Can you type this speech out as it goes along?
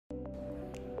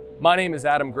My name is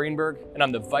Adam Greenberg, and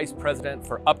I'm the Vice President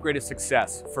for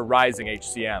Upgrade2Success for Rizing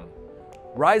HCM.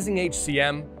 Rizing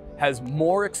HCM has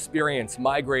more experience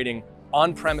migrating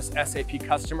on-premise SAP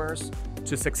customers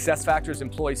to SuccessFactors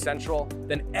Employee Central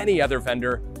than any other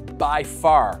vendor by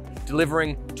far,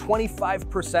 delivering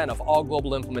 25% of all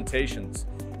global implementations.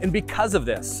 And because of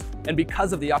this, and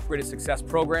because of the Upgrade2Success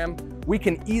program, we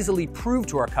can easily prove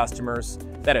to our customers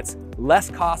that it's less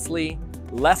costly,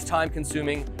 less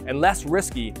time-consuming, and less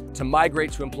risky to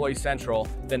migrate to Employee Central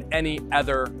than any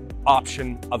other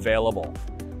option available.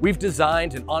 We've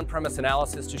designed an on-premise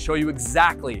analysis to show you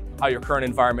exactly how your current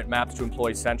environment maps to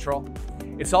Employee Central.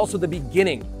 It's also the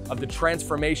beginning of the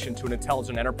transformation to an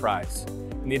intelligent enterprise.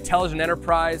 In the intelligent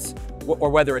enterprise, or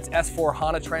whether it's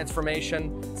S/4HANA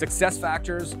transformation,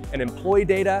 SuccessFactors and employee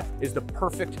data is the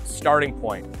perfect starting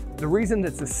point. The reason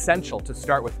it's essential to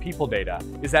start with people data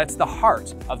is that it's the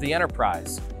heart of the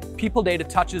enterprise. People data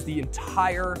touches the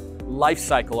entire life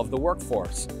cycle of the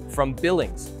workforce, from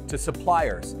billings to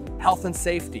suppliers, health and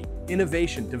safety,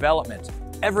 innovation, development.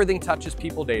 Everything touches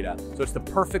people data, so it's the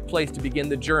perfect place to begin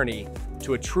the journey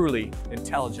to a truly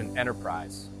intelligent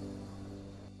enterprise.